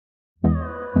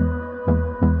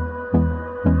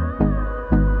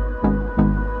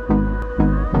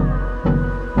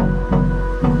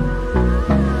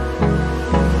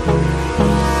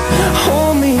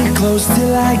close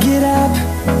till I get up.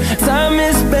 Time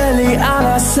is barely on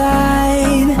our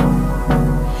side.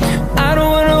 I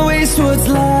don't wanna waste what's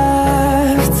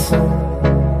left.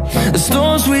 The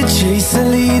storms we chase are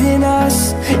leading us,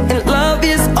 and love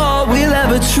is all we'll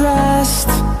ever trust.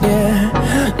 Yeah,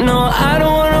 no, I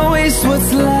don't wanna waste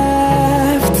what's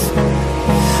left.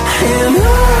 And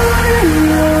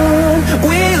on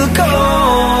we'll go,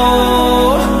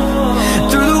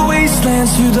 through the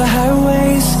wastelands, through the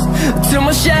highways, till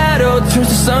my shadow turns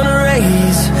to sun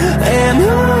rays. And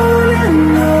on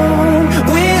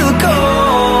we'll go,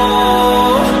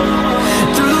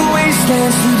 through the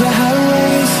wastelands, through the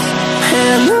highways,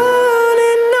 and on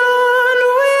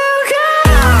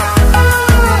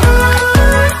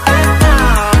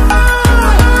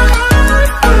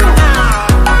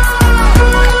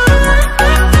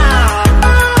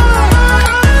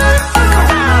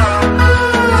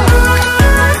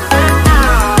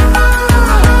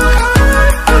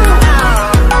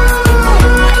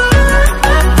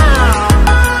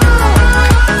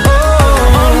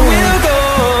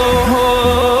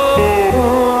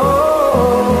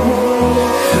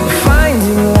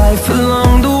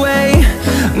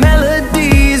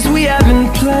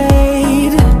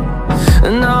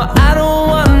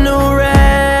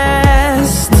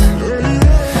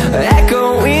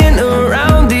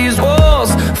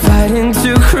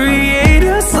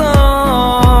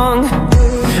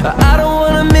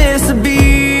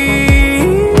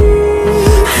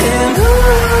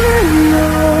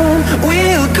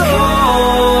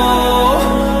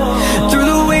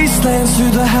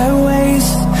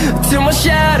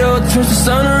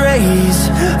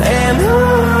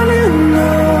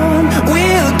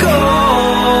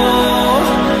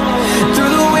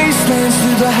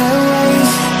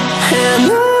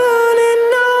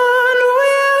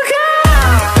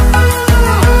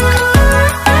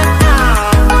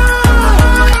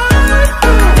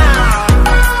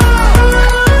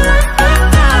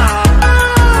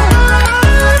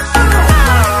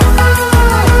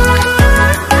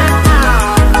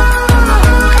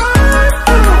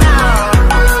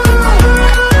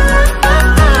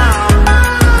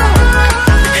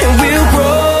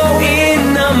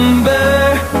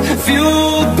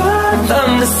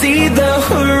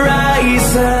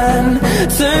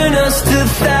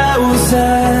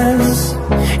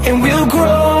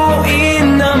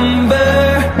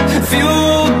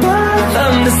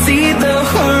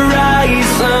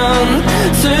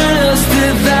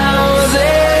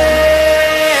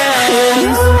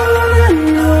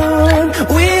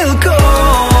we'll go.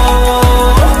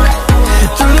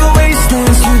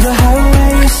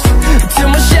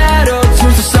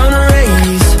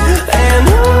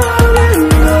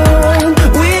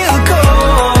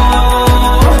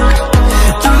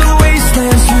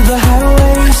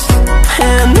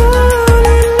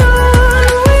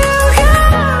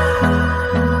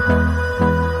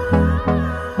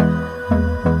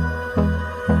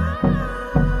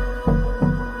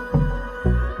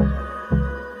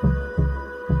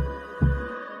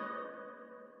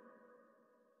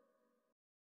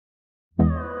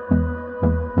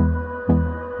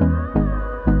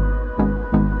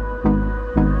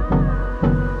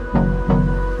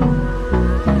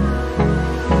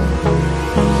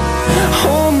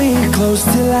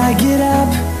 Till I get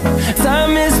up,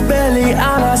 time is barely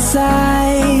on our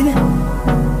side.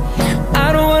 I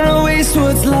don't wanna waste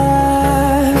what's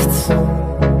left.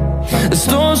 The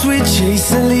storms we chase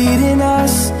are leading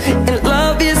us, and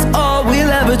love is all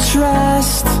we'll ever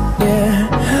trust. Yeah,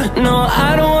 no,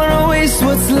 I don't wanna waste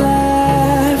what's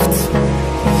left.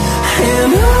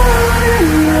 And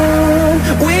on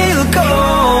we'll go,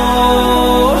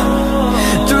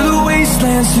 through the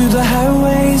wastelands, through the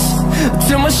highways,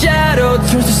 till my shadow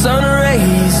turns to sun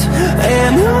rays.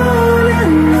 And on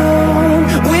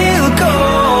we'll go,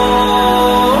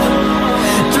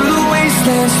 through the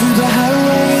wastelands, through the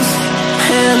highways,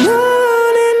 and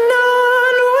on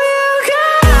we'll go.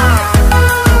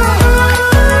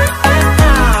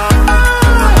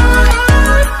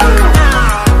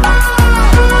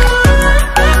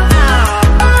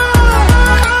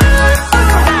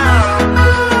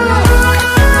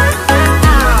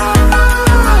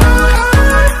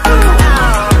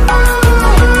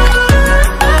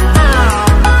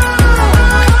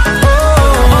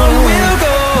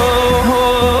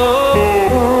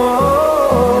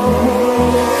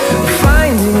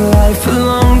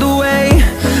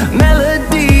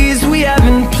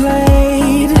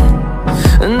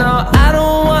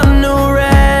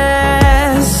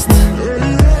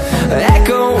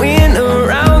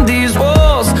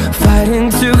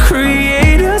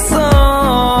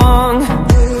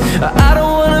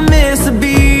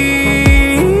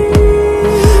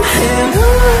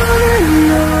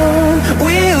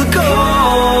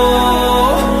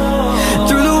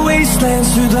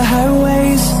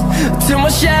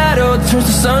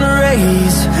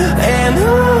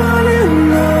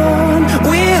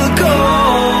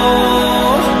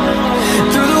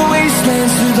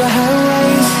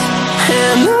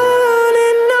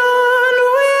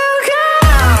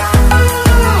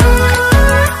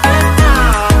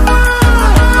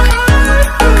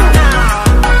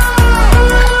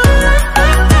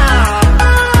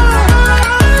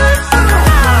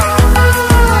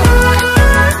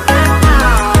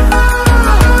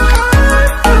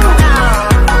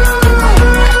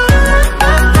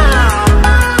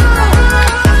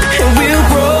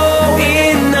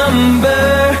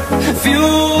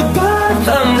 fueled by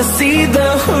them to see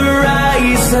the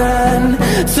horizon,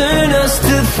 turn us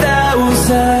to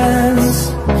thousands,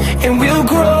 and we'll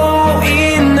grow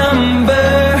in number.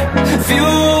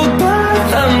 Fueled by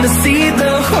them to see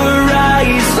the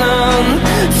horizon,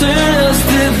 turn us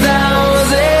to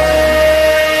thousands,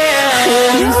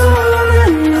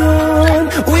 and on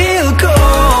we'll go,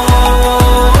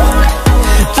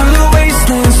 through the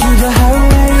wastelands, through the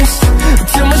highways,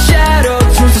 till my shadow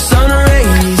turns to sun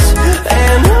rays.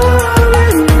 And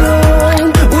on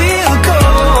we'll go,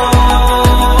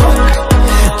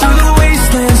 through the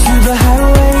wastelands, through the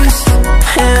highways,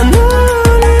 and on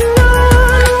we'll go.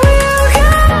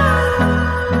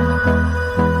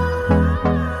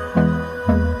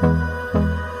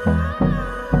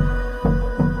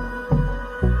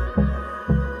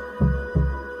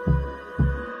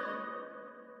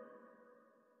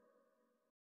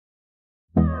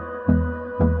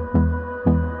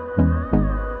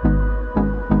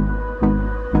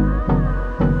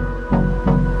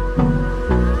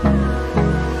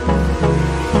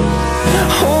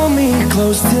 Hold me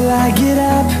close till I get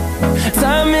up.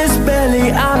 Time is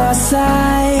barely on our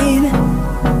side.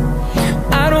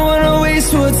 I don't wanna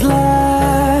waste what's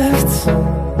left.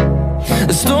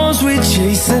 The storms we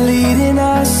chase are leading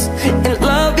us, and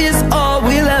love is all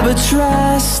we'll ever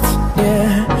trust.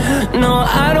 Yeah, no,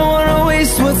 I don't wanna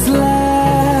waste what's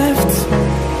left.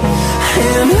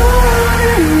 And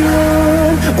on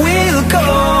we'll go,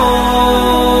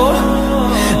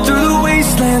 through the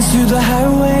wastelands, through the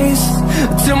highways,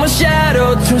 till my shadow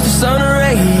turns to sun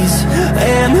rays.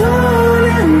 And on